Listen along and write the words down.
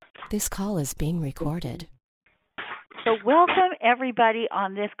This call is being recorded. So, welcome everybody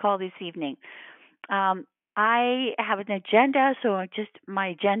on this call this evening. I have an agenda, so my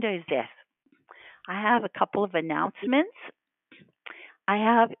agenda is this. I have a couple of announcements. I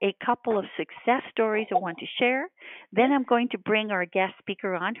have a couple of success stories I want to share. Then I'm going to bring our guest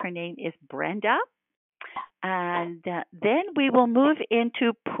speaker on. Her name is Brenda. And then we will move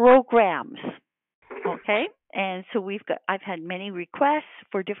into programs. Okay? And so I've had many requests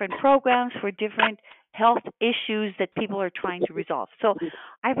for different programs for different health issues that people are trying to resolve. So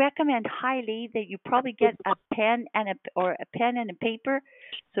I recommend highly that you probably get a pen and a paper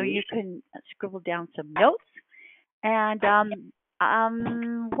so you can scribble down some notes. And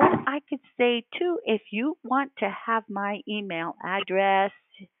what I could say too, if you want to have my email address,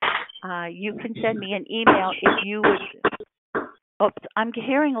 you can send me an email if you would. Oops, I'm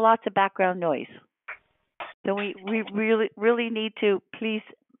hearing lots of background noise. So we really need to please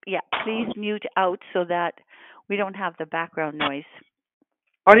mute out so that we don't have the background noise.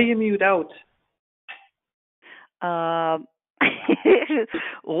 How do you mute out? There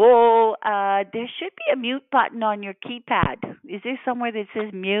should be a mute button on your keypad. Is there somewhere that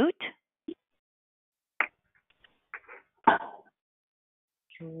says mute?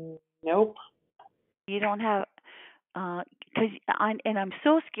 Nope. You don't have, and I'm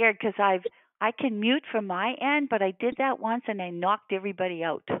so scared because I can mute from my end, but I did that once and I knocked everybody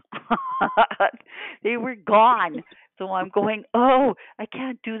out. They were gone. So I'm going, oh, I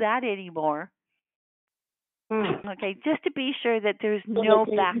can't do that anymore. Okay, just to be sure that there's no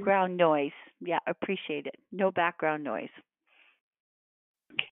background noise. Yeah, appreciate it. No background noise.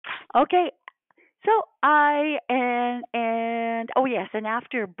 Okay, so oh yes, and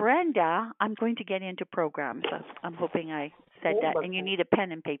after Brenda, I'm going to get into programs. I'm hoping I said that, and you need a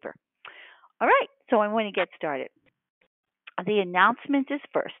pen and paper. All right, so I'm going to get started. The announcement is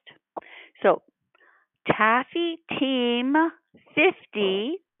first. So, Taffy Team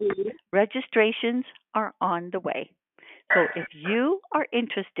 50 registrations are on the way. So, if you are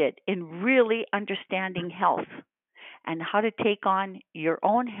interested in really understanding health and how to take on your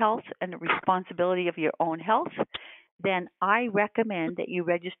own health and the responsibility of your own health, then I recommend that you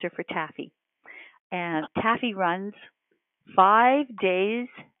register for Taffy. And Taffy runs 5 days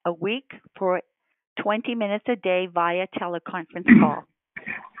a week for 20 minutes a day via teleconference call.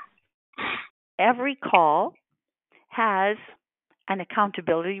 Every call has an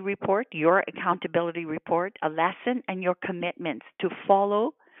accountability report, your accountability report, a lesson, and your commitments to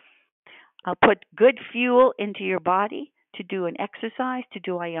follow. Put good fuel into your body, to do an exercise, to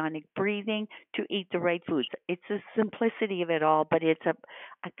do ionic breathing, to eat the right foods. It's the simplicity of it all, but it's a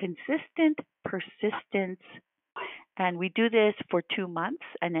consistent persistence. And we do this for 2 months,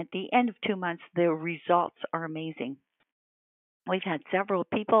 and at the end of 2 months, the results are amazing. We've had several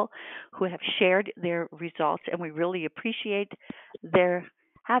people who have shared their results, and we really appreciate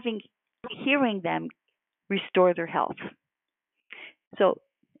hearing them restore their health. So,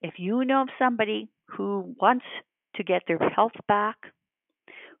 if you know of somebody who wants to get their health back,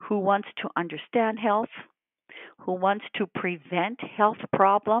 who wants to understand health, who wants to prevent health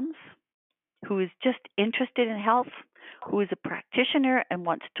problems, who is just interested in health, who is a practitioner and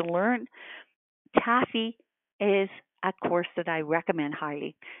wants to learn, Taffy is a course that I recommend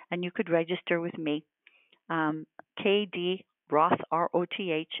highly, and you could register with me, KD Roth,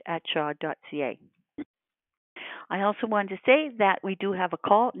 ROTH at shaw.ca. I also wanted to say that we do have a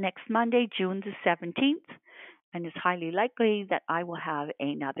call next Monday, June the 17th, and it's highly likely that I will have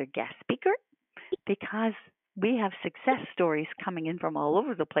another guest speaker because we have success stories coming in from all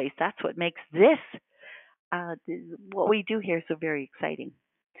over the place. That's what makes this, what we do here, so very exciting.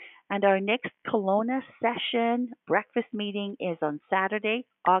 And our next Kelowna session breakfast meeting is on Saturday,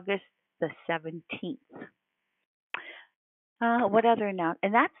 August the 17th. What other announcement?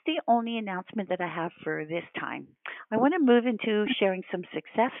 And that's the only announcement that I have for this time. I want to move into sharing some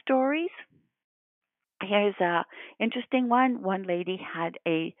success stories. Here's a interesting one. One lady had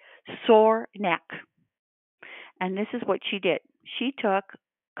a sore neck, and this is what she did. She took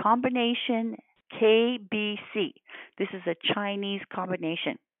combination KBC. This is a Chinese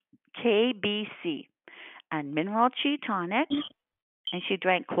combination. KBC and mineral chi tonic, and she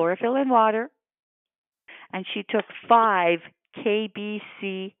drank chlorophyll and water, and she took 5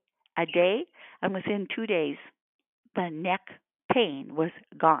 KBC a day, and within 2 days, the neck pain was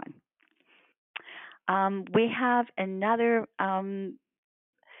gone. We have another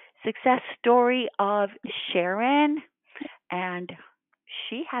success story of Sharon, and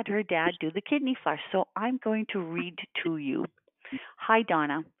she had her dad do the kidney flush. So I'm going to read to you Hi,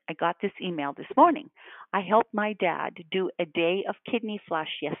 Donna. I got this email this morning. I helped my dad do a day of kidney flush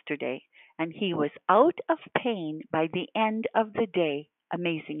yesterday, and he was out of pain by the end of the day,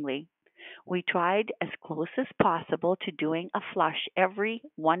 amazingly. We tried as close as possible to doing a flush every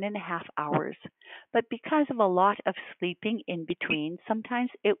 1.5 hours, but because of a lot of sleeping in between,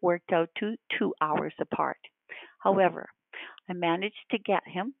 sometimes it worked out to 2 hours apart. However, I managed to get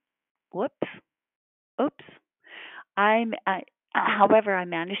him. Whoops, oops. However, I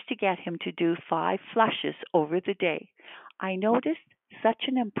managed to get him to do 5 flushes over the day. I noticed such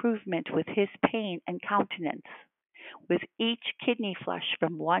an improvement with his pain and countenance. With each kidney flush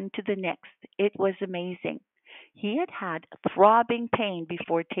from one to the next, it was amazing. He had had throbbing pain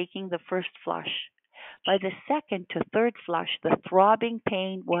before taking the first flush. By the second to third flush, the throbbing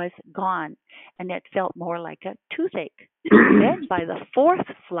pain was gone, and it felt more like a toothache. Then by the fourth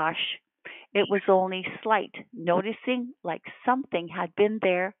flush, it was only slight, noticing like something had been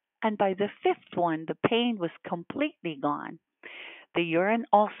there, and by the fifth one, the pain was completely gone. The urine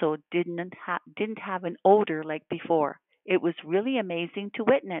also didn't have an odor like before. It was really amazing to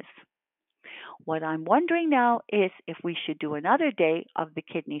witness. What I'm wondering now is if we should do another day of the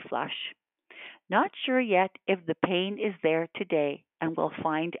kidney flush. Not sure yet if the pain is there today, and we'll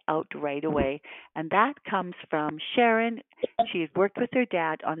find out right away. And that comes from Sharon. She had worked with her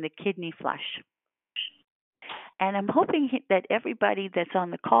dad on the kidney flush. And I'm hoping that everybody that's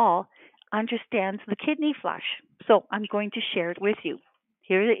on the call understands the kidney flush. So I'm going to share it with you.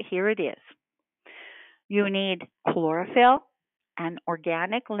 Here it is. You need chlorophyll, an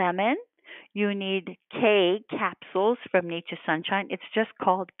organic lemon. You need K capsules from Nature Sunshine. It's just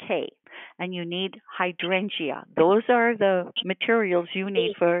called K. And you need hydrangea. Those are the materials you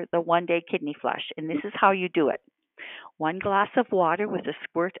need for the 1 day kidney flush. And this is how you do it. 1 glass of water with a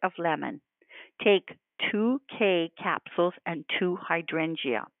squirt of lemon. Take 2K capsules and 2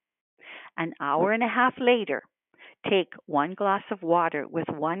 hydrangea. An hour and a half later, take 1 glass of water with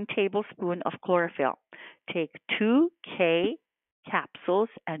 1 tablespoon of chlorophyll. Take 2K capsules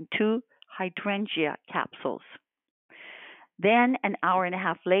and 2 hydrangea capsules. Then, an hour and a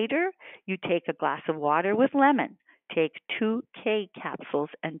half later, you take a glass of water with lemon. Take 2K capsules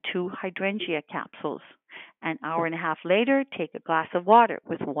and 2 hydrangea capsules. An hour and a half later, take a glass of water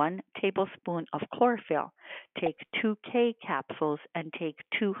with 1 tablespoon of chlorophyll. Take 2K capsules and take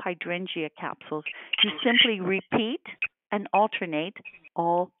 2 hydrangea capsules. You simply repeat and alternate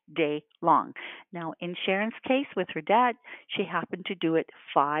all day long. Now, in Sharon's case with her dad, she happened to do it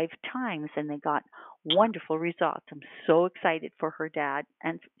 5 times and they got wonderful results. I'm so excited for her dad.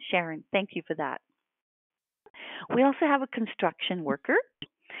 And Sharon, thank you for that. We also have a construction worker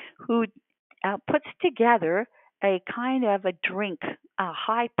who puts together a kind of a drink, a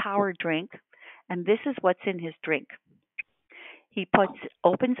high power drink, and this is what's in his drink. He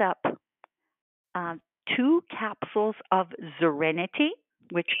opens up uh, 2 capsules of Serenity,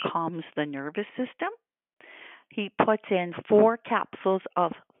 which calms the nervous system. He puts in 4 capsules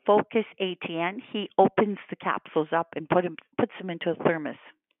of Focus ATN. He opens the capsules up and puts them into a thermos.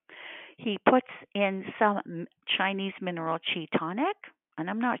 He puts in some Chinese mineral Qi tonic, and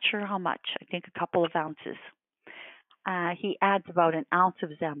I'm not sure how much. I think a couple of ounces. He adds about an ounce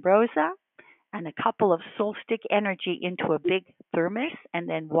of Zambrosa and a couple of Soul Stick Energy into a big thermos, and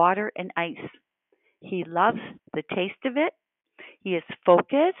then water and ice. He loves the taste of it. He is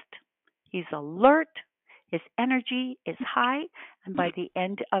focused. He's alert. His energy is high, and by the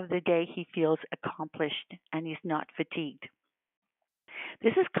end of the day, he feels accomplished and he's not fatigued.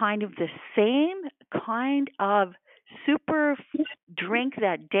 This is kind of the same kind of super drink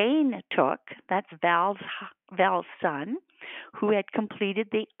that Dane took. That's Val's son, who had completed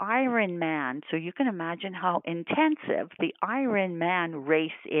the Ironman. So you can imagine how intensive the Ironman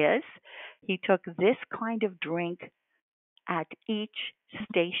race is. He took this kind of drink at each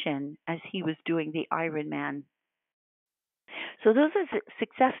station as he was doing the Ironman. So those are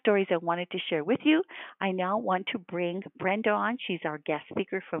success stories I wanted to share with you. I now want to bring Brenda on. She's our guest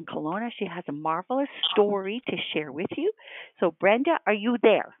speaker from Kelowna. She has a marvelous story to share with you. So Brenda, are you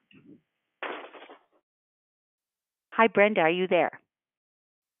there? Hi, Brenda, are you there?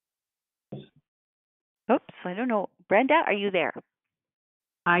 Oops, I don't know. Brenda, are you there?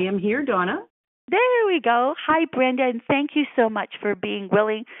 I am here, Donna. There we go. Hi, Brenda, and thank you so much for being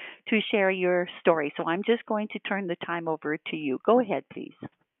willing to share your story. So I'm just going to turn the time over to you. Go ahead, please.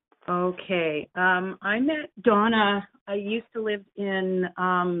 Okay. I met Donna. I used to live in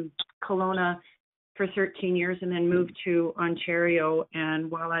Kelowna for 13 years and then moved to Ontario.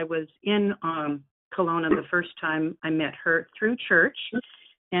 And while I was in Kelowna the first time, I met her through church.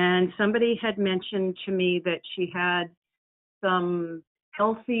 And somebody had mentioned to me that she had some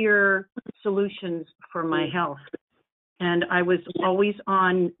healthier solutions for my health. And I was always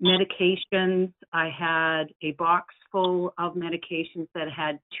on medications. I had a box full of medications that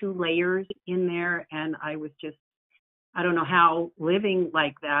had 2 layers in there, and I was just, I don't know how living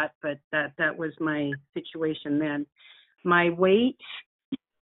like that, but that was my situation then. My weight,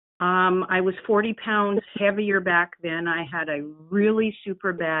 I was 40 pounds heavier back then. I had a really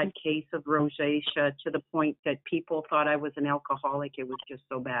super bad case of rosacea to the point that people thought I was an alcoholic. It was just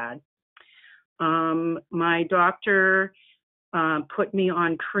so bad. My doctor put me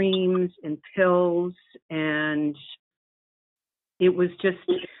on creams and pills, and it was just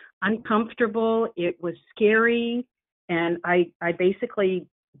uncomfortable. It was scary, and I basically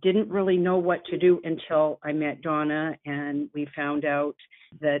didn't really know what to do until I met Donna, and we found out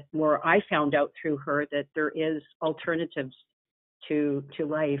that, or I found out through her, that there is alternatives to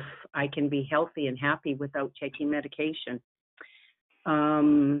life. I can be healthy and happy without taking medication.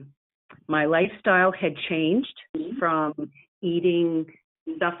 My lifestyle had changed from eating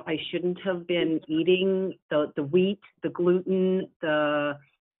stuff I shouldn't have been eating, the wheat, the gluten, the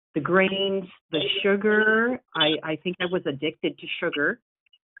grains, the sugar. I think I was addicted to sugar.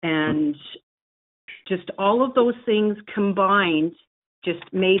 And just all of those things combined just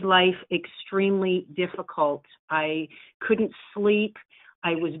made life extremely difficult. I couldn't sleep.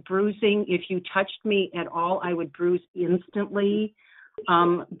 I was bruising. If you touched me at all, I would bruise instantly.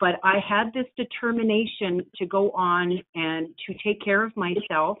 But I had this determination to go on and to take care of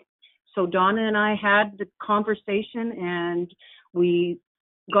myself. So Donna and I had the conversation, and we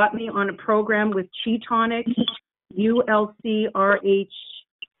got me on a program with Chi Tonic, ULCRH.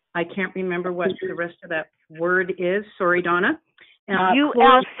 I can't remember what the rest of that word is. Sorry, Donna.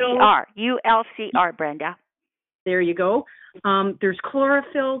 ULCR, Brenda. There you go. There's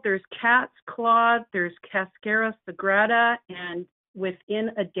chlorophyll, there's cat's claw, there's Cascara sagrada, and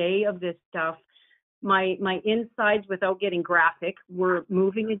within a day of this stuff, my insides, without getting graphic, were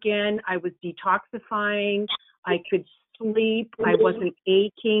moving again. I was detoxifying. I could sleep. I wasn't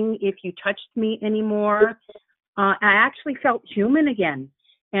aching if you touched me anymore. I actually felt human again.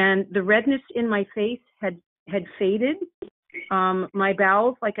 And the redness in my face had faded. My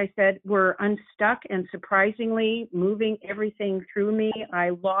bowels, like I said, were unstuck and surprisingly moving everything through me.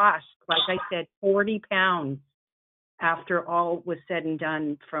 I lost, like I said, 40 pounds after all was said and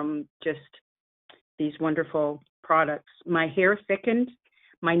done from just these wonderful products. My hair thickened.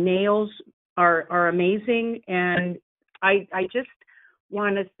 My nails are amazing. And I just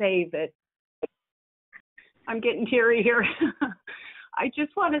want to say that I'm getting teary here. I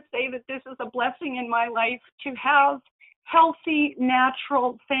just want to say that this is a blessing in my life to have healthy,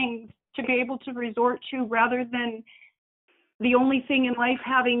 natural things to be able to resort to, rather than the only thing in life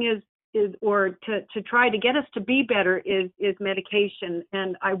having is or to try to get us to be better is medication.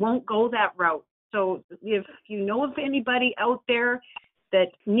 And I won't go that route. So if you know of anybody out there that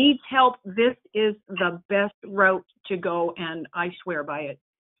needs help, this is the best route to go, and I swear by it.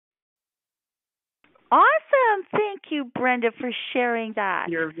 Awesome. Thank you, Brenda, for sharing that.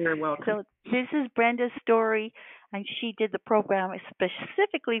 You're very welcome. So this is Brenda's story, and she did the program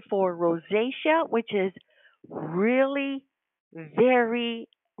specifically for rosacea, which is really very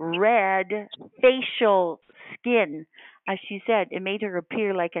red facial skin. As she said, it made her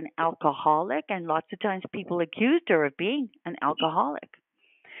appear like an alcoholic, and lots of times people accused her of being an alcoholic.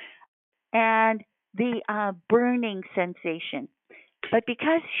 And the burning sensation. But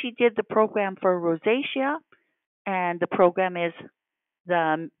because she did the program for rosacea, and the program is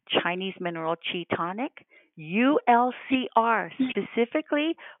the Chinese mineral Chi Tonic, ULCR,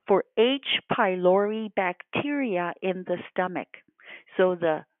 specifically for H. pylori bacteria in the stomach. So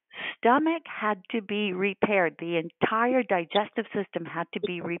the stomach had to be repaired. The entire digestive system had to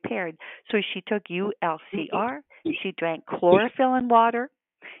be repaired. So she took ULCR, she drank chlorophyll and water,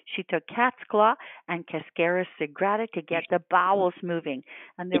 she took cat's claw and Cascara sagrada to get the bowels moving.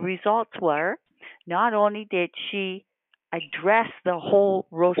 And the results were, not only did she address the whole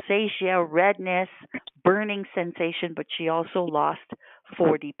rosacea, redness, burning sensation, but she also lost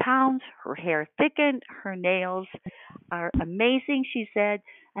 40 pounds. Her hair thickened. Her nails are amazing, she said,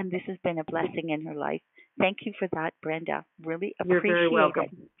 and this has been a blessing in her life. Thank you for that, Brenda. Really appreciate You're very welcome.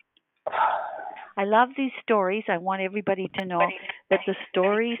 it. I love these stories. I want everybody to know that the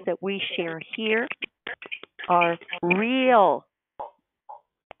stories that we share here are real.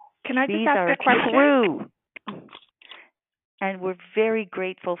 Can I just These ask are a question? true. And we're very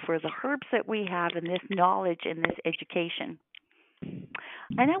grateful for the herbs that we have and this knowledge and this education. And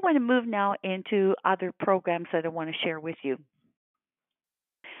I want to move now into other programs that I want to share with you.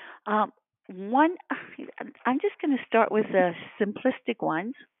 one, I'm just going to start with the simplistic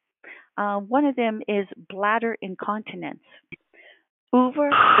ones. One of them is bladder incontinence.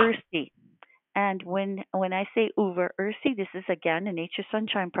 Uber Ursi. And when I say Uber Ursi, this is again a Nature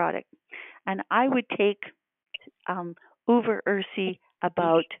Sunshine product. And I would take Uber Ursi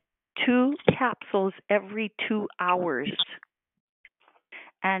about 2 capsules every 2 hours.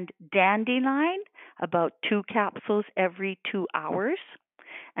 And Dandelion, about 2 capsules every 2 hours.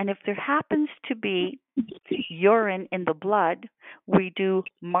 And if there happens to be urine in the blood, we do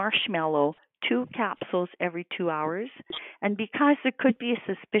marshmallow, 2 capsules every 2 hours. And because there could be a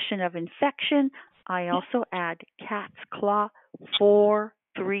suspicion of infection, I also add cat's claw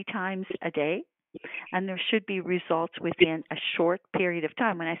 3 times a day. And there should be results within a short period of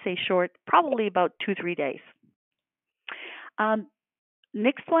time. When I say short, probably about 2-3 days.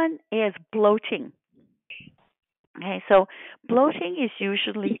 Next one is bloating. Okay, so bloating is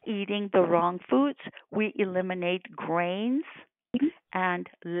usually eating the wrong foods. We eliminate grains and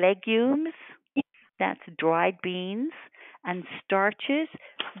legumes, that's dried beans, and starches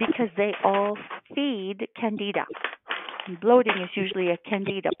because they all feed candida. And bloating is usually a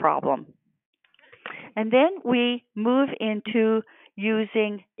candida problem. And then we move into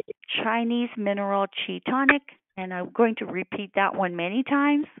using Chinese mineral qi tonic, and I'm going to repeat that one many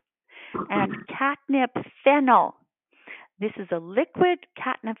times, and catnip fennel. This is a liquid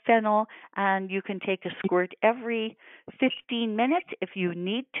catnip fennel, and you can take a squirt every 15 minutes if you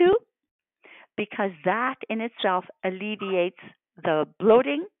need to, because that in itself alleviates the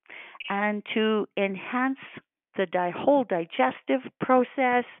bloating and to enhance the whole digestive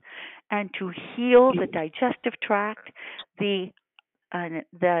process and to heal the digestive tract. The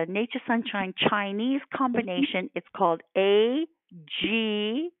Nature Sunshine Chinese combination, it's called AGC.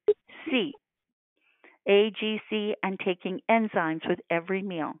 AGC and taking enzymes with every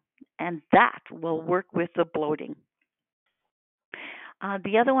meal, and that will work with the bloating.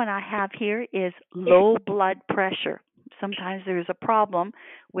 The other one I have here is low blood pressure. Sometimes there's a problem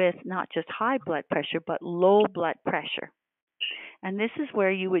with not just high blood pressure, but low blood pressure. And this is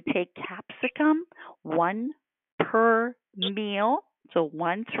where you would take capsicum, 1 per meal, so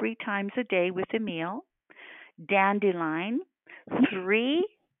 3 times a day with a meal. Dandelion, 3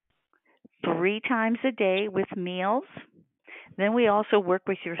 times a day with meals. Then we also work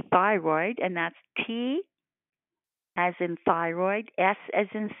with your thyroid, and that's T as in thyroid, S as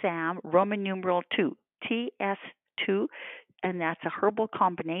in Sam, Roman numeral 2, TS2, and that's a herbal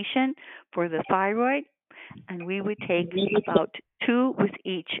combination for the thyroid. And we would take about 2 with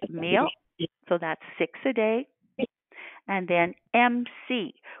each meal, so that's 6 a day. And then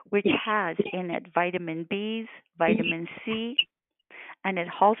MC, which has in it vitamin B's, vitamin C, and it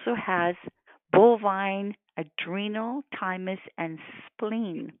also has bovine, adrenal, thymus, and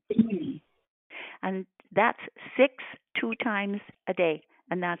spleen. And that's 6 2 times a day,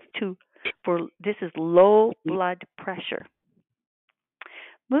 and that's this is low blood pressure.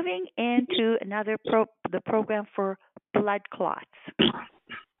 Moving into another the program for blood clots.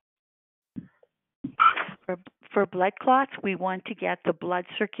 For blood clots, we want to get the blood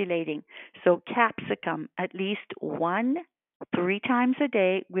circulating. So capsicum, at least 3 times a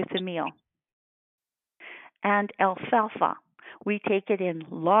day with a meal. And alfalfa, we take it in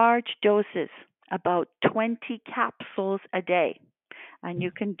large doses, about 20 capsules a day. And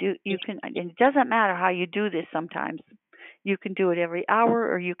and it doesn't matter how you do this sometimes. You can do it every hour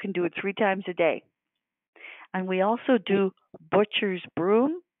or you can do it 3 times a day. And we also do butcher's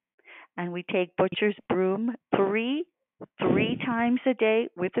broom, and we take butcher's broom 3 times a day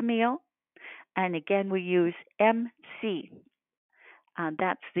with a meal. And again, we use MC.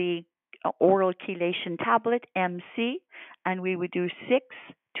 That's the oral chelation tablet, MC, and we would do 6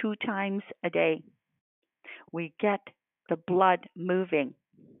 2 times a day. We get the blood moving.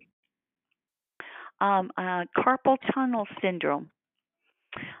 Carpal tunnel syndrome.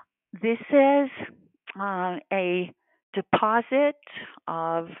 This is a deposit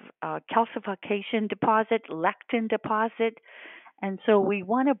of calcification deposit, lectin deposit, and so we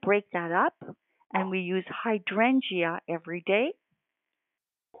want to break that up, and we use hydrangea every day.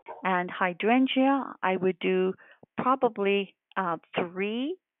 And hydrangea, I would do probably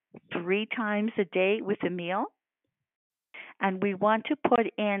 3 times a day with a meal. And we want to put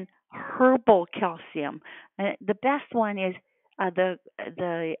in herbal calcium. The best one is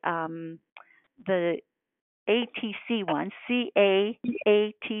the ATC one,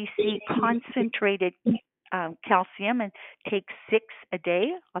 CAATC, concentrated calcium, and take 6 a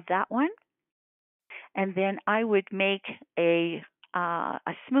day of that one. And then I would make a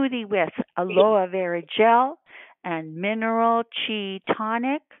smoothie with aloe vera gel and mineral qi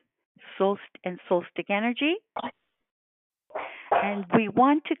tonic, and Solstic Energy. And we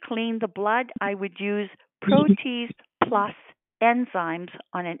want to clean the blood. I would use Protease plus enzymes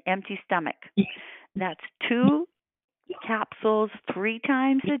on an empty stomach. That's 2 capsules 3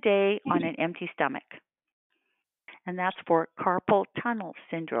 times a day on an empty stomach. And that's for carpal tunnel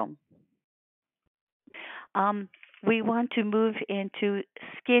syndrome. We want to move into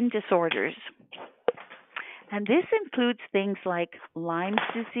skin disorders. And this includes things like Lyme's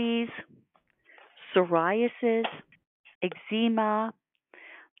disease, psoriasis, eczema.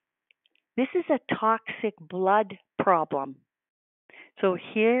 This is a toxic blood problem. So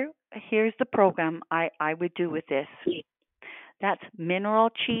here's the program I would do with this. That's Mineral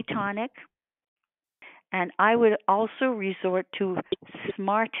Chi Tonic. And I would also resort to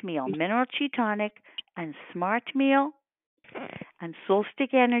Smart Meal, Mineral Chi Tonic and Smart Meal and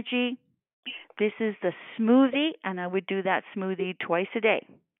Solstic Energy. This is the smoothie, and I would do that smoothie twice a day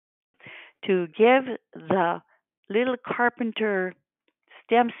to give the little carpenter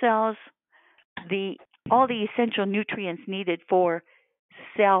stem cells all the essential nutrients needed for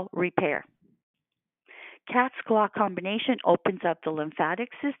cell repair. Cat's Claw combination opens up the lymphatic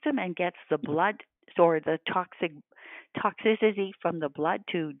system and gets the blood or the toxicity from the blood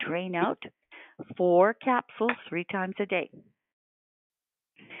to drain out. 4 capsules 3 times a day.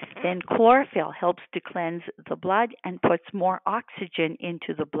 Then chlorophyll helps to cleanse the blood and puts more oxygen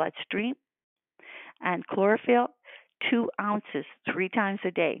into the bloodstream. And chlorophyll, 2 ounces 3 times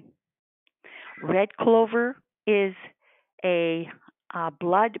a day. Red clover is a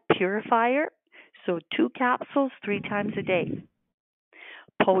blood purifier, so 2 capsules 3 times a day.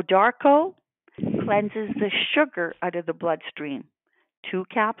 Podarco cleanses the sugar out of the bloodstream, 2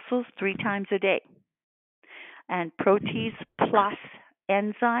 capsules 3 times a day. And Protease Plus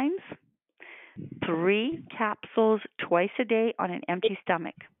enzymes, 3 capsules twice a day on an empty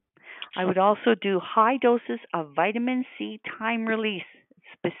stomach. I would also do high doses of vitamin C time release,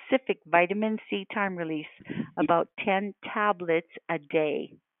 specific vitamin C time release, about 10 tablets a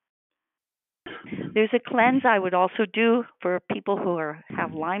day. There's a cleanse I would also do for people who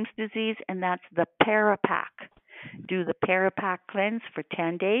have Lyme's disease, and that's the Parapack. Do the Parapack cleanse for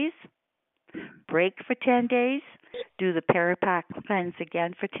 10 days, break for 10 days, do the Parapack cleanse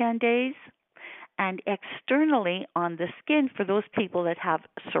again for 10 days, and externally on the skin for those people that have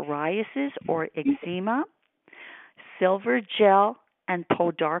psoriasis or eczema, silver gel and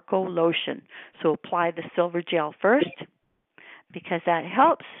Podarco lotion. So apply the silver gel first because that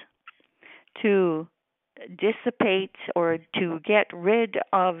helps to dissipate or to get rid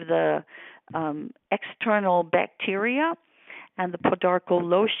of the external bacteria, and the Podarco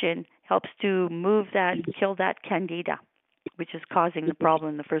lotion helps to move that, kill that candida, which is causing the problem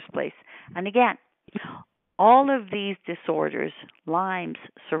in the first place. And again, all of these disorders, Lyme's,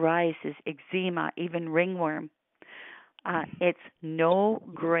 psoriasis, eczema, even ringworm, it's no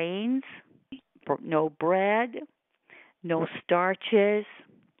grains, no bread, no starches,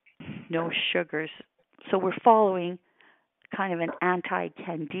 no sugars. So we're following kind of an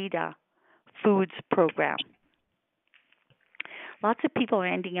anti-candida foods program. Lots of people are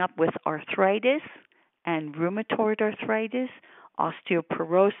ending up with arthritis and rheumatoid arthritis,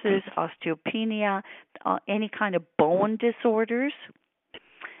 osteoporosis, osteopenia, any kind of bone disorders.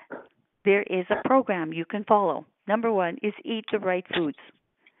 There is a program you can follow. Number 1 is eat the right foods.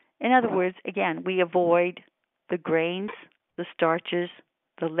 In other words, again, we avoid the grains, the starches,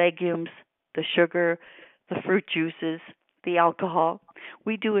 the legumes, the sugar, the fruit juices, the alcohol.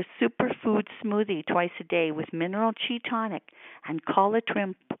 We do a superfood smoothie twice a day with Mineral Chi Tonic, and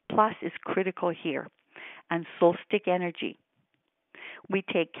Colatrim Plus is critical here, and Solstic Energy. We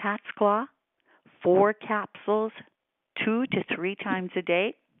take Cat's Claw, 4 capsules 2 to 3 times a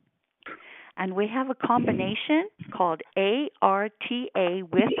day, and we have a combination called ARTA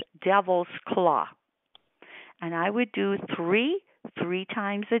with Devil's Claw. And I would do 3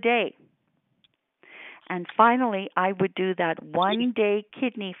 times a day. And finally, I would do that 1-day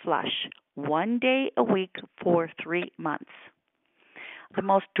kidney flush, 1 day a week for 3 months. The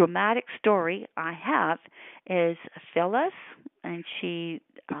most dramatic story I have is Phyllis, and she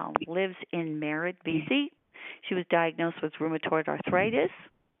lives in Merritt, BC. She was diagnosed with rheumatoid arthritis.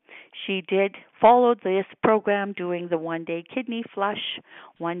 She did follow this program doing the 1-day kidney flush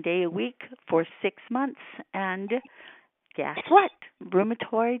 1 day a week for 6 months, and guess what?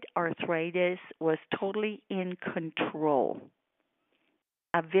 Rheumatoid arthritis was totally in control.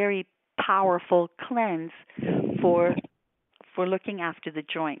 A very powerful cleanse for looking after the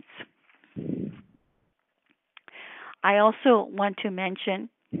joints. I also want to mention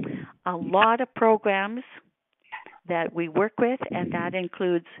a lot of programs that we work with, and that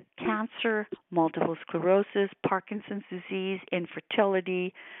includes cancer, multiple sclerosis, Parkinson's disease,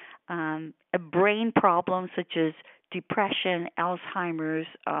 infertility, brain problems such as depression, Alzheimer's,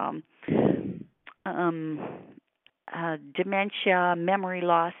 dementia, memory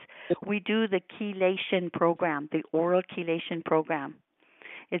loss. We do the chelation program, the oral chelation program.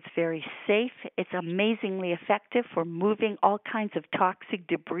 It's very safe. It's amazingly effective for moving all kinds of toxic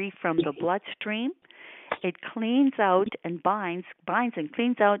debris from the bloodstream. It cleans out and binds and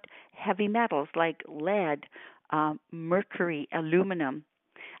cleans out heavy metals like lead, mercury, aluminum,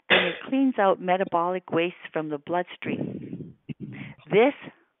 and it cleans out metabolic waste from the bloodstream. This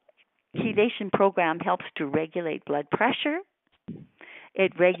chelation program helps to regulate blood pressure.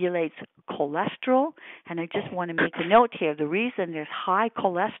 It regulates cholesterol, and I just want to make a note here. The reason there's high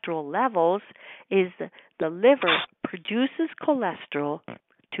cholesterol levels is the liver produces cholesterol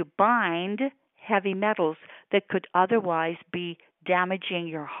to bind heavy metals that could otherwise be damaging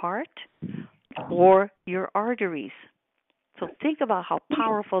your heart or your arteries. So think about how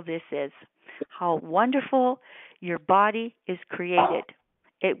powerful this is, how wonderful your body is created.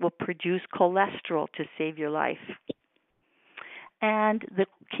 It will produce cholesterol to save your life. And the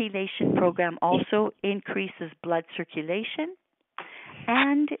chelation program also increases blood circulation,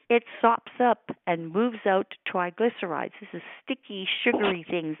 and it sops up and moves out triglycerides. This is sticky, sugary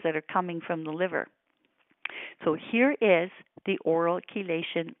things that are coming from the liver. So here is the oral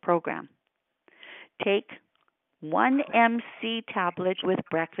chelation program. Take 1 MC tablet with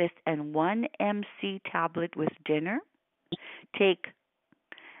breakfast and 1 MC tablet with dinner. Take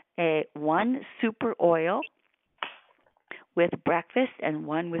 1 super oil with breakfast and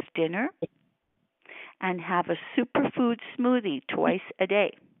 1 with dinner, and have a superfood smoothie twice a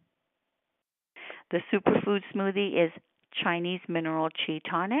day. The superfood smoothie is Chinese mineral chi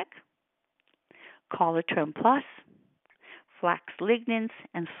tonic, collagen plus, flax lignans,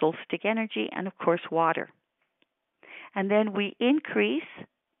 and soul stick energy, and of course water. And then we increase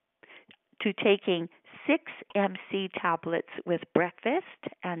to taking 6 MC tablets with breakfast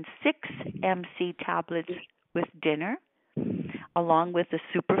and 6 MC tablets with dinner, along with the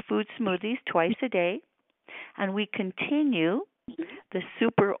superfood smoothies twice a day, and we continue the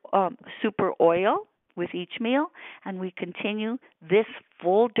super oil with each meal, and we continue this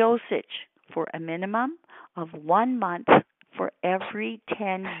full dosage for a minimum of 1 month for every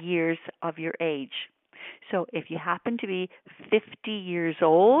 10 years of your age. So if you happen to be 50 years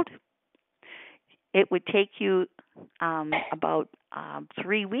old, it would take you about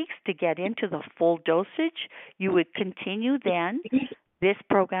 3 weeks to get into the full dosage. You would continue then this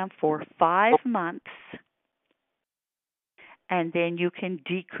program for 5 months, and then you can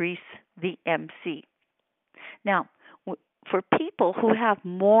decrease the MC. Now, for people who have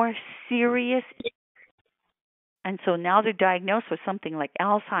more serious, and so now they're diagnosed with something like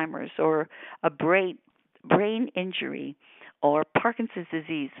Alzheimer's or a brain injury or Parkinson's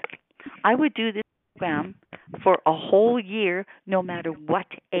disease, I would do this program for a whole year, no matter what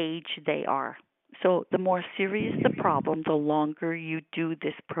age they are. So the more serious the problem, the longer you do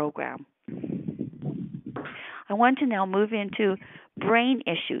this program. I want to now move into brain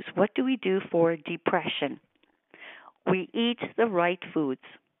issues. What do we do for depression? We eat the right foods.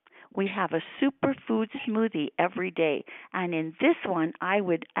 We have a superfood smoothie every day, and in this one, I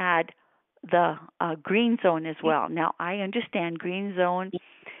would add the Green Zone as well. Now, I understand Green Zone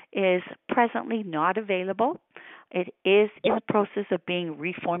is presently not available. It is in the process of being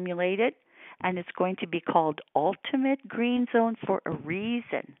reformulated, and it's going to be called Ultimate Green Zone for a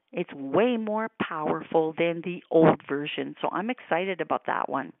reason. It's way more powerful than the old version, so I'm excited about that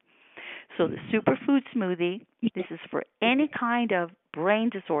one. So the superfood smoothie, this is for any kind of brain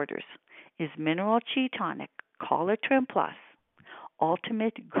disorders, is Mineral Chi Tonic, Collagen Plus,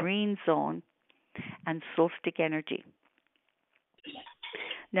 Ultimate Green Zone, and Soul Stick Energy.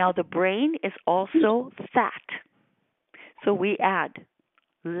 Now the brain is also fat, so we add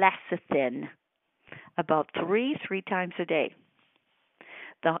lecithin about three times a day.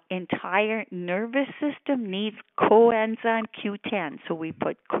 The entire nervous system needs coenzyme Q10, so we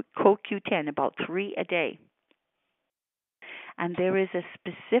put CoQ10 about 3 a day. And there is a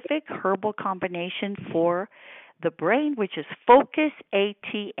specific herbal combination for the brain, which is Focus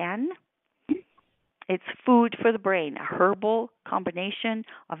ATN. It's food for the brain, a herbal combination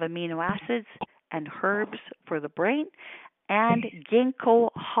of amino acids and herbs for the brain, and ginkgo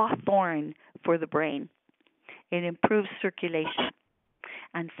hawthorn for the brain. It improves circulation.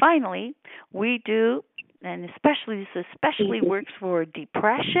 And finally, we do, and this especially works for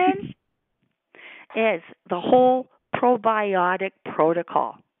depression, is the whole probiotic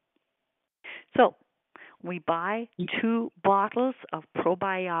protocol. So we buy 2 bottles of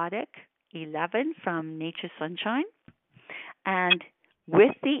probiotic 11 from Nature's Sunshine. And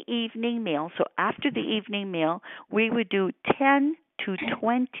with the evening meal, so after the evening meal, we would do 10 to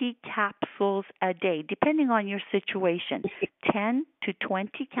 20 capsules a day, depending on your situation. 10 to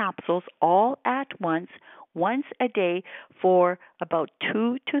 20 capsules all at once a day for about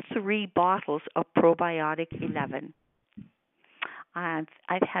 2 to 3 bottles of probiotic 11. I've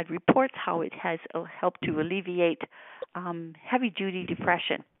had reports how it has helped to alleviate heavy-duty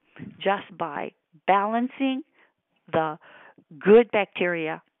depression just by balancing the good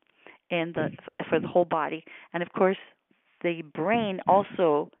bacteria for the whole body. And of course, the brain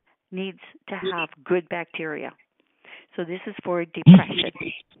also needs to have good bacteria. So this is for depression.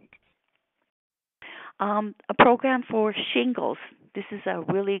 A program for shingles. This is a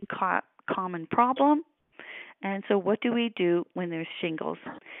really common problem. And so what do we do when there's shingles?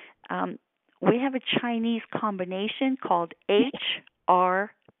 We have a Chinese combination called HRPC.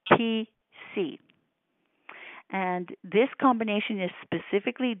 And this combination is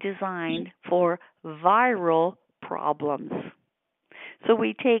specifically designed for viral problems. So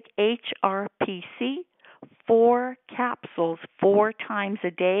we take HRPC, 4 capsules 4 times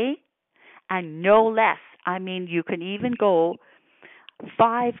a day, and no less. I mean, you can even go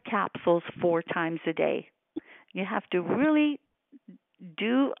 5 capsules 4 times a day. You have to really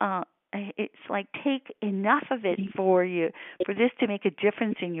do, it's like take enough of it for this to make a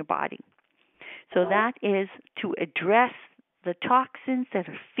difference in your body. So that is to address the toxins that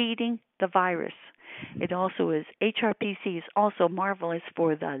are feeding the virus. It also is, HRPC is also marvelous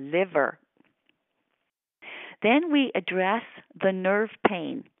for the liver. Then we address the nerve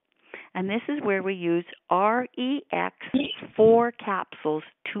pain. And this is where we use REX 4 capsules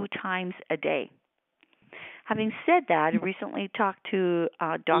 2 times a day. Having said that, I recently talked to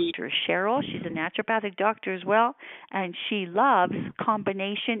Dr. Cheryl. She's a naturopathic doctor as well, and she loves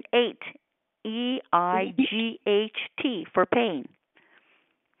combination 8, EIGHT, for pain.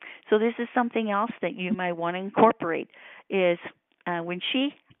 So this is something else that you might want to incorporate. Is when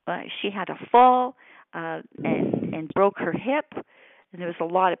she had a fall and broke her hip, and there was a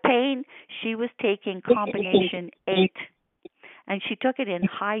lot of pain. She was taking combination 8, and she took it in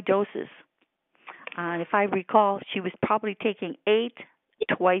high doses. And if I recall, she was probably taking 8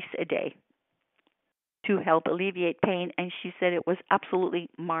 twice a day to help alleviate pain, and she said it was absolutely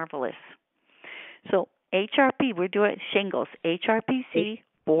marvelous. So HRP, we're doing shingles, HRPC,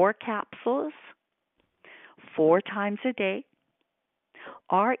 4 capsules, 4 times a day.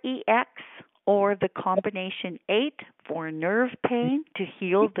 REX, or the combination 8, for nerve pain to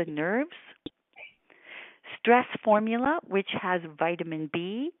heal the nerves. Stress formula, which has vitamin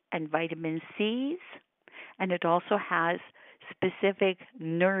B and vitamin C's, and it also has specific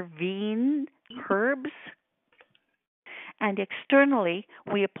nervine herbs. And externally,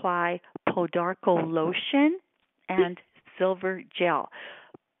 we apply Podarco lotion and silver gel.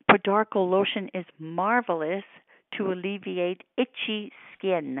 Podarco lotion is marvelous to alleviate itchy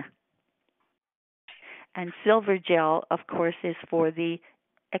skin. And silver gel, of course, is for the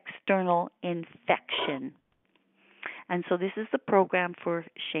external infection. And so this is the program for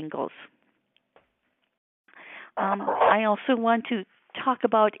shingles. I also want to talk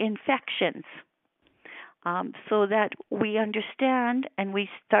about infections so that we understand and we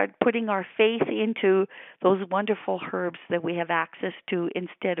start putting our faith into those wonderful herbs that we have access to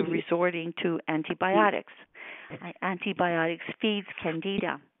instead of resorting to antibiotics. Antibiotics feeds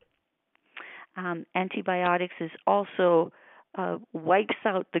candida. Antibiotics is also wipes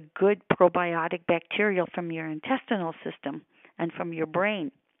out the good probiotic bacteria from your intestinal system and from your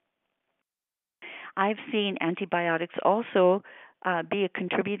brain. I've seen antibiotics also be a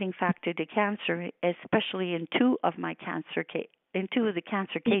contributing factor to cancer, especially in 2 of the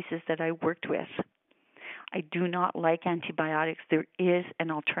cancer cases that I worked with. I do not like antibiotics. There is an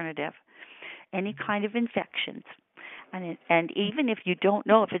alternative. Any kind of infections. And even if you don't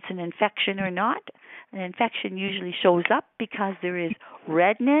know if it's an infection or not, an infection usually shows up because there is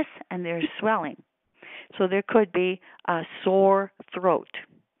redness and there's swelling. So there could be a sore throat,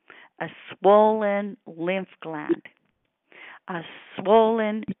 a swollen lymph gland, a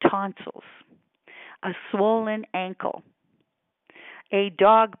swollen tonsils, a swollen ankle, a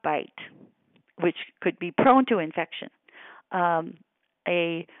dog bite, which could be prone to infection,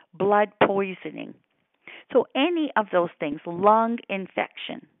 a blood poisoning. So any of those things, lung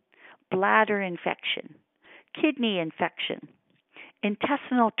infection, bladder infection, kidney infection,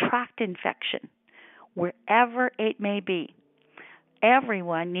 intestinal tract infection, wherever it may be,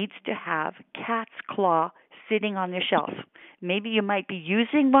 everyone needs to have cat's claw sitting on their shelf. Maybe you might be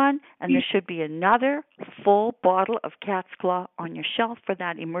using one, and there should be another full bottle of Cat's Claw on your shelf for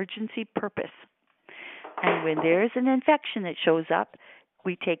that emergency purpose. And when there is an infection that shows up,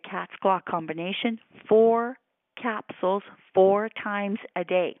 we take Cat's Claw combination, 4 capsules 4 times a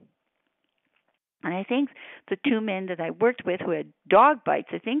day. And I think the 2 men that I worked with who had dog bites,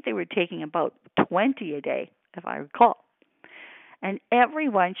 I think they were taking about 20 a day, if I recall. And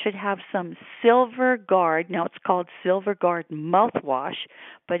everyone should have some Silver Guard. Now it's called Silver Guard mouthwash,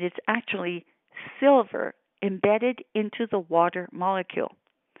 but it's actually silver embedded into the water molecule.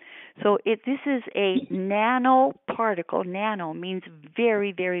 So this is a nanoparticle. Nano means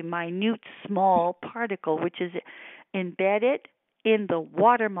very, very minute, small particle, which is embedded in the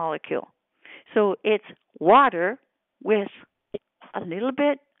water molecule. So it's water with a little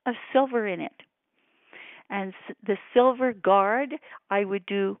bit of silver in it. And the Silver Guard, I would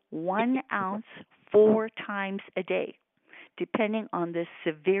do 1 ounce 4 times a day, depending on the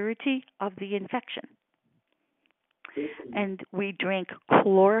severity of the infection. And we drink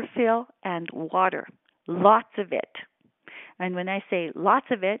chlorophyll and water, lots of it. And when I say lots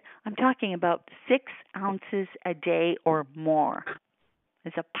of it, I'm talking about 6 ounces a day or more.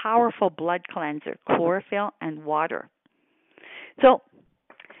 It's a powerful blood cleanser, chlorophyll and water. So,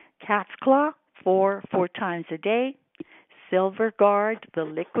 Cat's Claw, 4 times a day. Silver Guard, the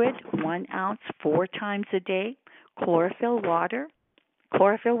liquid, 1 ounce 4 times a day. Chlorophyll with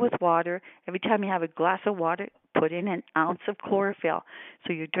water. Every time you have a glass of water, put in an ounce of chlorophyll.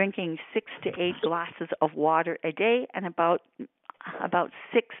 So you're drinking 6 to 8 glasses of water a day and about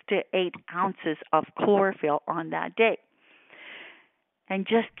 6 to 8 ounces of chlorophyll on that day. And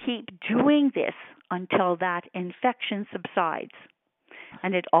just keep doing this until that infection subsides.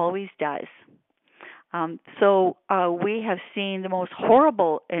 And it always does. So we have seen the most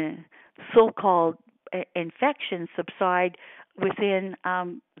horrible so-called infections subside within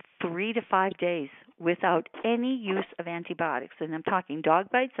 3 to 5 days without any use of antibiotics. And I'm talking dog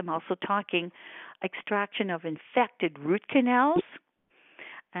bites. I'm also talking extraction of infected root canals.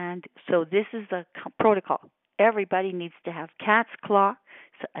 And so this is the protocol. Everybody needs to have Cat's Claw,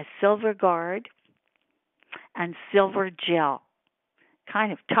 a Silver Guard, and silver gel,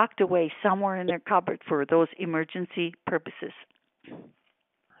 kind of tucked away somewhere in their cupboard for those emergency purposes.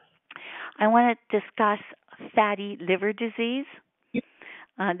 I want to discuss fatty liver disease.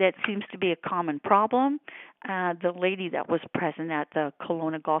 That seems to be a common problem. The lady that was present at the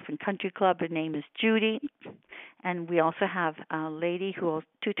Kelowna Golf and Country Club, her name is Judy. And we also have a lady who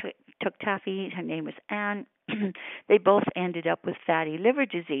took Taffy, her name was Anne. They both ended up with fatty liver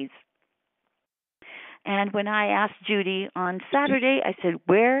disease. And when I asked Judy on Saturday, I said,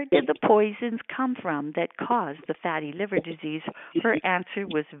 where did the poisons come from that caused the fatty liver disease? Her answer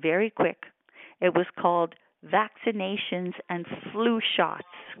was very quick. It was called vaccinations and flu shots.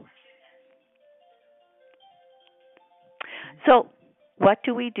 So, what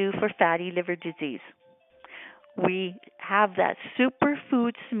do we do for fatty liver disease? We have that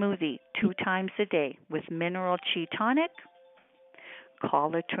superfood smoothie 2 times a day with mineral chi tonic,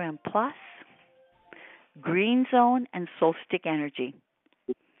 Colatrim Plus, Green Zone, and Solstic Energy.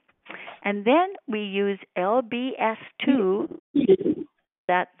 And then we use LBS2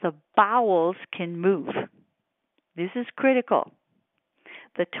 that the bowels can move. This is critical.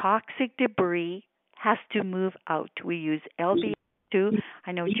 The toxic debris has to move out. We use LBS2.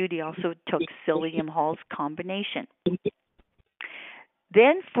 I know Judy also took Psyllium Hall's combination.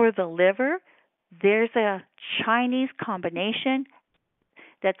 Then for the liver, there's a Chinese combination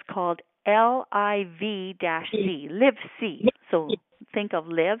that's called LIV-C, LIV-C. So think of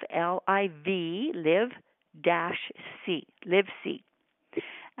live, L-I-V, live-C, LIV-C.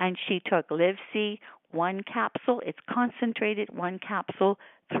 And she took LIV-C, 1 capsule. It's concentrated, 1 capsule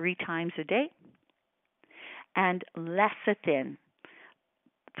 3 times a day. And lecithin,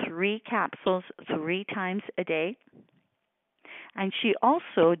 3 capsules 3 times a day. And she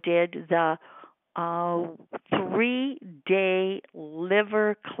also did the 3-day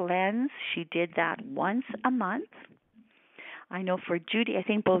liver cleanse. She did that once a month. I know for Judy, I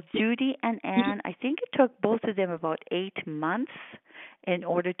think both Judy and Anne, I think it took both of them about 8 months in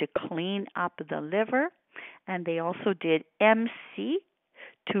order to clean up the liver. And they also did MC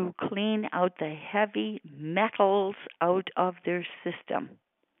to clean out the heavy metals out of their system.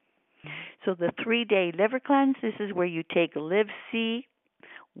 So the 3-day liver cleanse, this is where you take LIV-C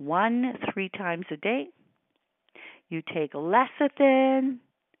 1 3 times a day. You take lecithin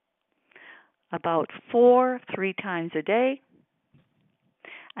about 4 3 times a day.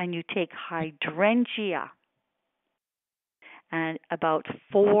 And you take hydrangea and about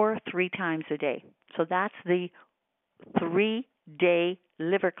 4 3 times a day. So that's the 3-day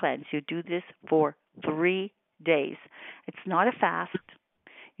liver cleanse. You do this for 3 days. It's not a fast.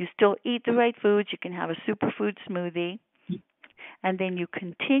 You still eat the right foods. You can have a superfood smoothie. And then you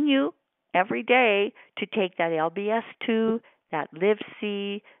continue every day to take that LBS2, that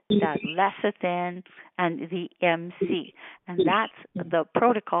Liv-C, that lecithin, and the MC. And that's the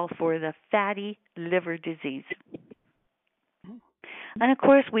protocol for the fatty liver disease. And of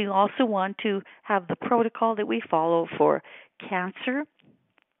course, we also want to have the protocol that we follow for cancer,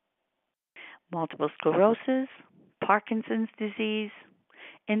 multiple sclerosis, Parkinson's disease,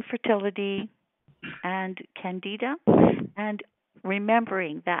 infertility, and candida. And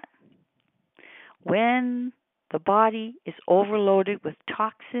remembering that when the body is overloaded with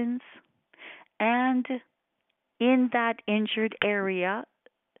toxins and in that injured area,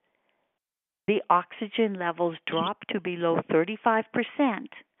 the oxygen levels drop to below 35%,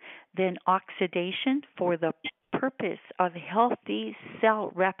 then oxidation for the purpose of healthy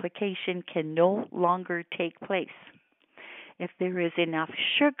cell replication can no longer take place. If there is enough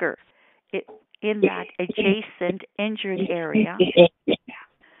sugar in that adjacent injured area,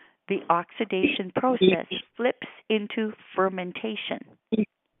 the oxidation process flips into fermentation.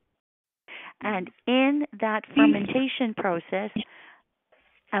 And in that fermentation process,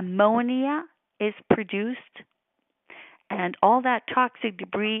 ammonia is produced, and all that toxic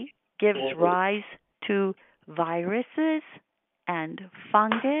debris gives rise to viruses and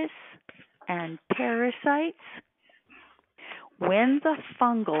fungus and parasites. When the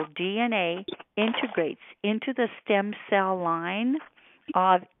fungal DNA integrates into the stem cell line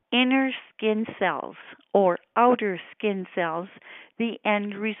of inner skin cells or outer skin cells, the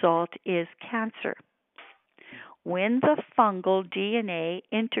end result is cancer. When the fungal DNA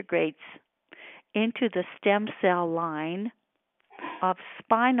integrates into the stem cell line of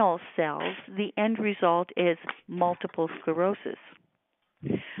spinal cells, the end result is multiple sclerosis.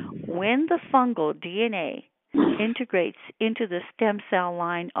 When the fungal DNA integrates into the stem cell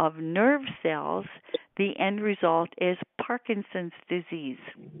line of nerve cells, the end result is Parkinson's disease.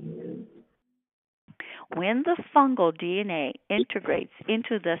 When the fungal DNA integrates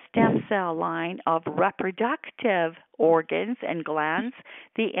into the stem cell line of reproductive organs and glands,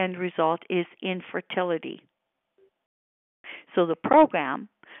 the end result is infertility. So the program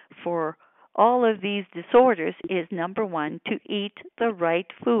for all of these disorders is, number one, to eat the right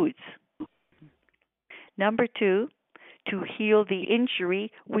foods. Number two, to heal the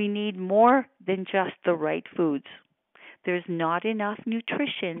injury, we need more than just the right foods. There's not enough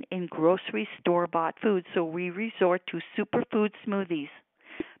nutrition in grocery store-bought foods, so we resort to superfood smoothies,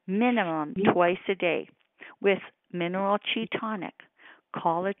 minimum twice a day, with mineral chi tonic,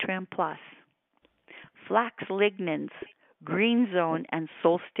 colatrim plus, flax lignans, green zone, and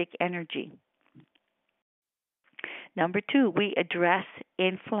Solstick energy. Number two, we address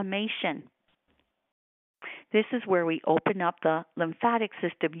inflammation. This is where we open up the lymphatic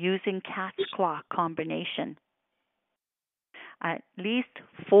system using cat's claw combination. At least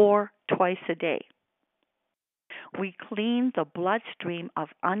 4 twice a day. We clean the bloodstream of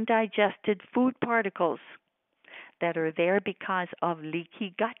undigested food particles that are there because of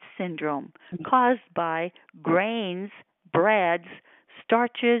leaky gut syndrome caused by grains, breads,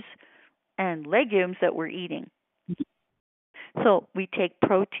 starches, and legumes that we're eating. So we take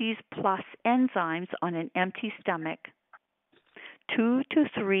Protease plus enzymes on an empty stomach 2 to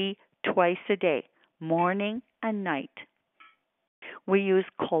 3 twice a day, morning and night. We use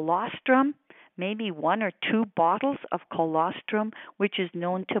colostrum, maybe 1 or 2 bottles of colostrum, which is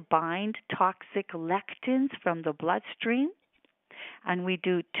known to bind toxic lectins from the bloodstream. And we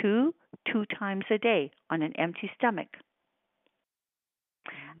do two times a day on an empty stomach.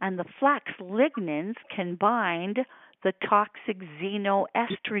 And the flax lignans can bind the toxic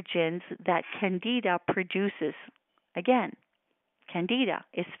xenoestrogens that Candida produces. Again, Candida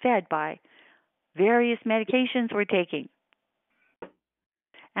is fed by various medications we're taking.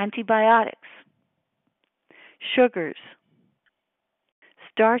 Antibiotics, sugars,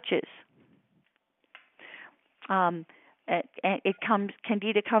 starches.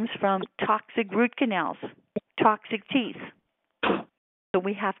 Candida comes from toxic root canals, toxic teeth. So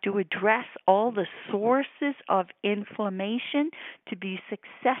we have to address all the sources of inflammation to be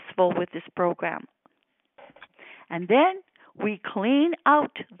successful with this program. And then we clean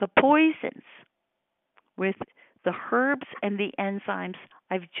out the poisons with the herbs and the enzymes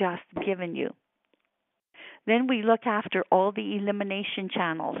I've just given you. Then we look after all the elimination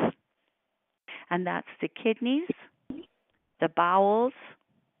channels, and that's the kidneys, the bowels,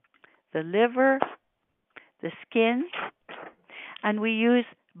 the liver, the skin, and we use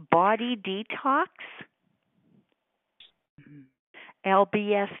body detox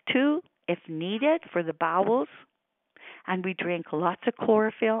LBS2 if needed for the bowels, and we drink lots of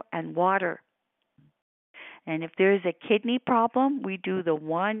chlorophyll and water. And if there is a kidney problem, we do the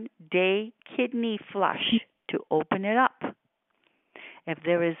 1-day kidney flush to open it up. If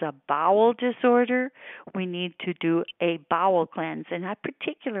there is a bowel disorder, we need to do a bowel cleanse. And I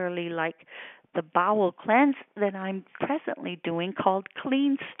particularly like the bowel cleanse that I'm presently doing called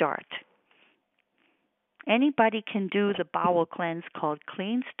Clean Start. Anybody can do the bowel cleanse called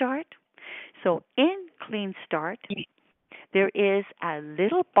Clean Start. So in Clean Start, there is a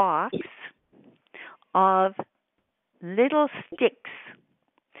little box of little sticks,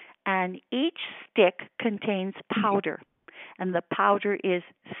 and each stick contains powder, and the powder is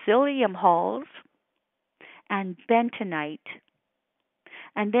psyllium hulls and bentonite,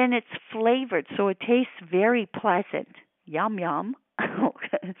 and then it's flavored, so it tastes very pleasant. Yum, yum.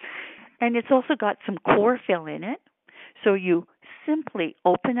 And it's also got some chlorophyll in it, so you simply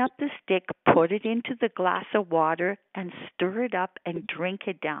open up the stick, put it into the glass of water, and stir it up and drink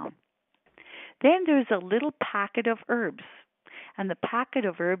it down. Then there's a little packet of herbs, and the packet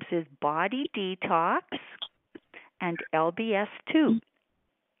of herbs is Body Detox and LBS2.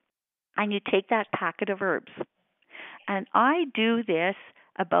 And you take that packet of herbs. And I do this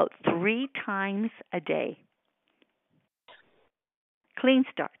about 3 times a day. Clean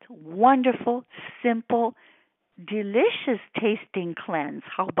Start. Wonderful, simple, delicious tasting cleanse.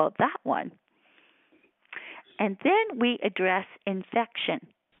 How about that one? And then we address infection.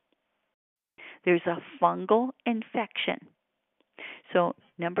 There's a fungal infection. So,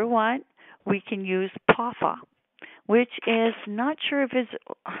 number 1, we can use PAWPAW, which is not sure if it's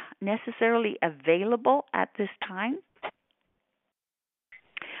necessarily available at this time.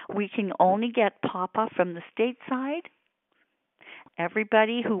 We can only get PAWPAW from the stateside.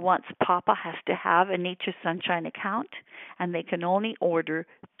 Everybody who wants PAWPAW has to have a Nature Sunshine account, and they can only order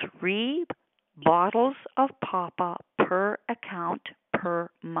 3 bottles of PAWPAW per account per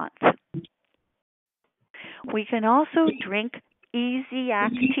month. We can also drink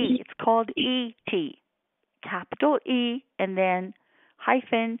Easy-Act tea. It's called E-Tea. Capital E and then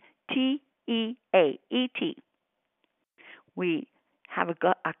hyphen T-E-A, E-Tea. We have a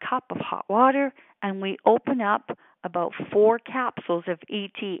cup of hot water, and we open up about 4 capsules of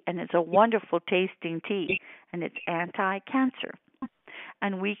E-Tea, and it's a wonderful tasting tea, and it's anti-cancer.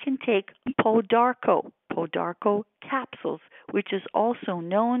 And we can take Podarco capsules, which is also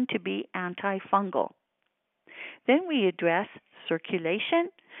known to be antifungal. Then we address circulation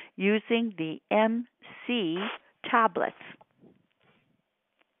using the MC tablets.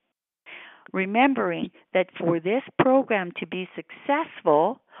 Remembering that for this program to be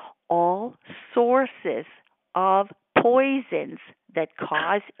successful, all sources of poisons that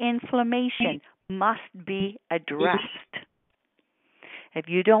cause inflammation must be addressed. If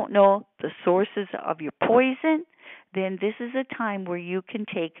you don't know the sources of your poison, then this is a time where you can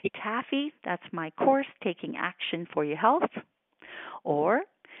take TAFI, that's my course, Taking Action for Your Health, or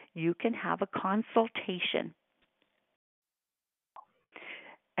you can have a consultation.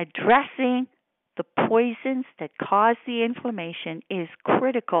 Addressing the poisons that cause the inflammation is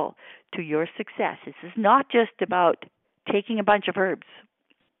critical to your success. This is not just about taking a bunch of herbs.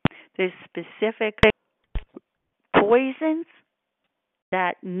 There's specific poisons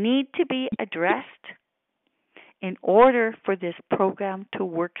that need to be addressed in order for this program to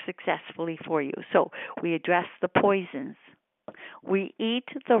work successfully for you. So we address the poisons. We eat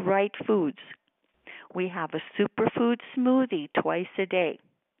the right foods. We have a superfood smoothie twice a day.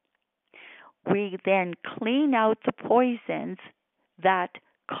 We then clean out the poisons that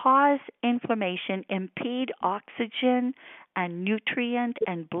cause inflammation, impede oxygen and nutrient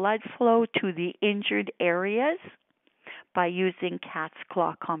and blood flow to the injured areas by using cat's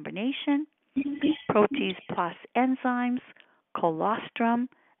claw combination, Protease plus enzymes, colostrum,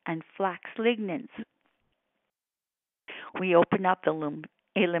 and flax lignans. We open up the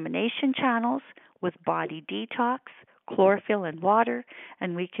elimination channels with Body Detox, chlorophyll, and water,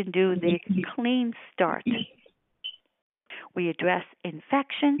 and we can do the Clean Start. We address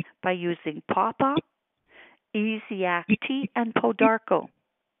infection by using PAWPAW, Easy-Act tea, and Podarco.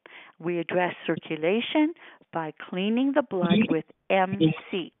 We address circulation by cleaning the blood with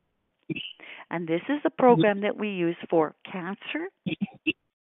MC. And this is a program that we use for cancer,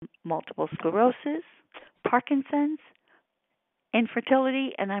 multiple sclerosis, Parkinson's,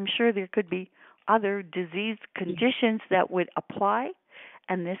 infertility, and I'm sure there could be other disease conditions that would apply,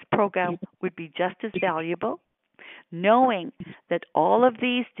 and this program would be just as valuable, knowing that all of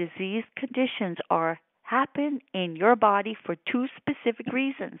these disease conditions happen in your body for 2 specific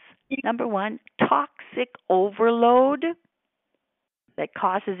reasons. Number 1, toxic overload, that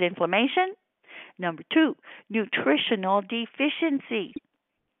causes inflammation. Number 2, nutritional deficiency.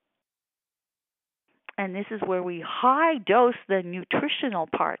 And this is where we high dose the nutritional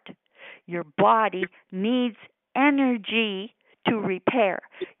part. Your body needs energy to repair.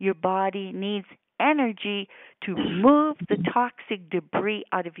 Your body needs energy to move the toxic debris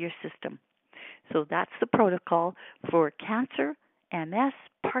out of your system. So that's the protocol for cancer, MS,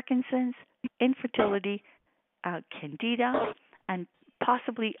 Parkinson's, infertility, candida, and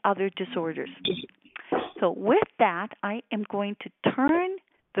possibly other disorders. So with that, I am going to turn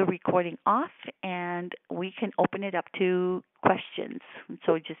the recording off and we can open it up to questions.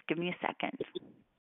 So just give me a second.